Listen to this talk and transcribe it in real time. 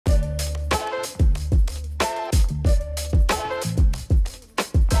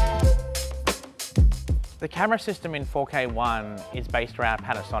The camera system in 4K1 is based around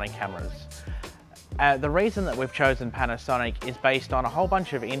Panasonic cameras. The reason that we've chosen Panasonic is based on a whole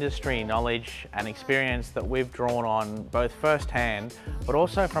bunch of industry knowledge and experience that we've drawn on both firsthand, but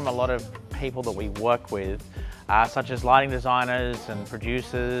also from a lot of people that we work with, such as lighting designers and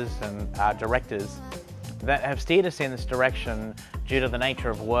producers and directors that have steered us in this direction due to the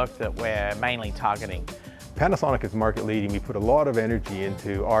nature of work that we're mainly targeting. Panasonic is market leading. We put a lot of energy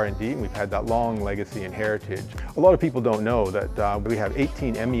into R&D, and we've had that long legacy and heritage. A lot of people don't know that we have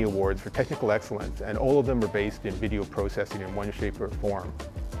 18 Emmy Awards for technical excellence, and all of them are based in video processing in one shape or form.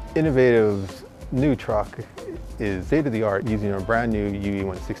 Innovative's new truck is state-of-the-art, using our brand new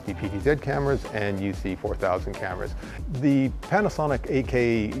UE160 PTZ cameras and UC4000 cameras. The Panasonic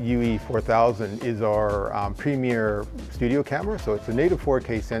 8K UE4000 is our premier studio camera, so it's a native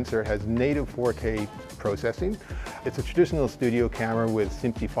 4K sensor, it has native 4K processing. It's a traditional studio camera with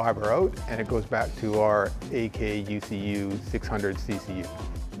SMPTE fiber out, and it goes back to our AK UCU 600 CCU.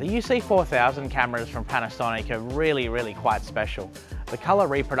 The UC4000 cameras from Panasonic are really quite special. The color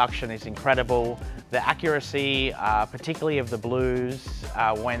reproduction is incredible. The accuracy, particularly of the blues,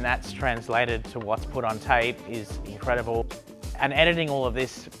 when that's translated to what's put on tape, is incredible. And editing all of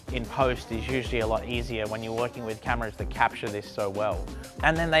this in post is usually a lot easier when you're working with cameras that capture this so well.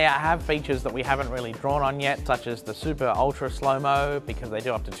 And then they have features that we haven't really drawn on yet, such as the super ultra slow-mo, because they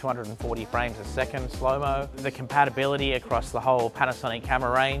do up to 240 frames a second slow-mo, the compatibility across the whole Panasonic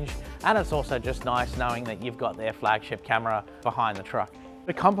camera range, and it's also just nice knowing that you've got their flagship camera behind the truck.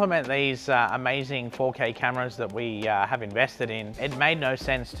 To complement these amazing 4K cameras that we have invested in, it made no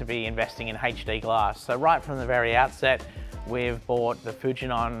sense to be investing in HD glass. So right from the very outset, we've bought the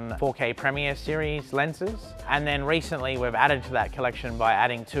Fujinon 4K Premier series lenses, and then recently we've added to that collection by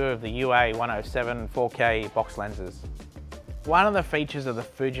adding two of the UA107 4K box lenses. One of the features of the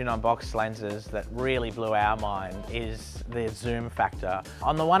Fujinon box lenses that really blew our mind is the zoom factor.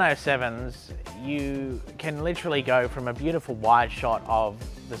 On the 107s, you can literally go from a beautiful wide shot of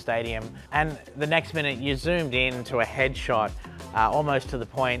the stadium, and the next minute you're zoomed in to a headshot, almost to the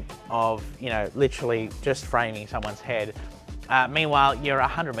point of, literally just framing someone's head. Meanwhile, you're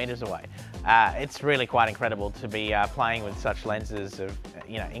 100 meters away. It's really quite incredible to be playing with such lenses of,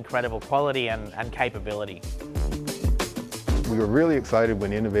 incredible quality and capability. We were really excited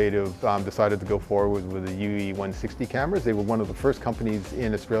when Innovative decided to go forward with the UE160 cameras. They were one of the first companies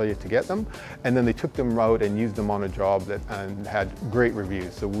in Australia to get them, and then they took them out and used them on a job and had great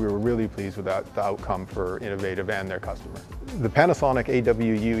reviews. So we were really pleased with the outcome for Innovative and their customer. The Panasonic AW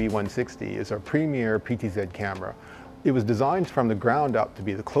UE160 is our premier PTZ camera. It was designed from the ground up to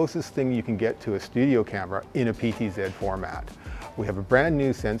be the closest thing you can get to a studio camera in a PTZ format. We have a brand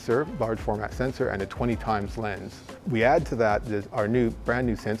new sensor, large format sensor, and a 20x lens. We add to that our brand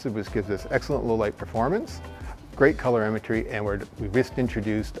new sensor, which gives us excellent low light performance, great colorimetry, and we've just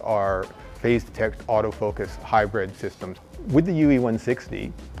introduced our phase detect autofocus hybrid systems. With the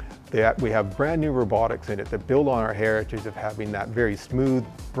UE160, we have brand new robotics in it that build on our heritage of having that very smooth,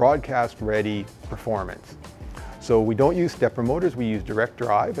 broadcast ready performance. So we don't use stepper motors, we use direct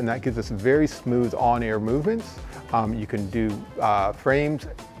drive, and that gives us very smooth on-air movements. You can do frames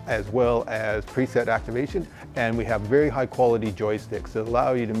as well as preset activation, and we have very high quality joysticks that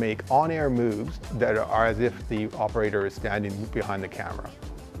allow you to make on-air moves that are as if the operator is standing behind the camera.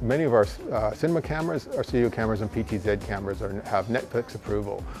 Many of our cinema cameras, our studio cameras, and PTZ cameras have Netflix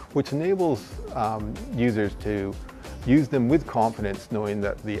approval, which enables users to use them with confidence, knowing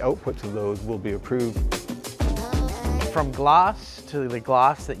that the outputs of those will be approved. From glass to the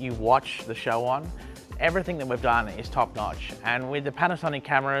glass that you watch the show on, everything that we've done is top notch. And with the Panasonic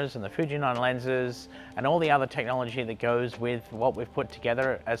cameras and the Fujinon lenses and all the other technology that goes with what we've put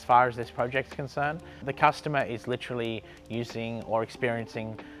together as far as this project's concerned, the customer is literally using or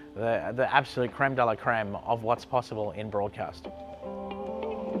experiencing the absolute creme de la creme of what's possible in broadcast.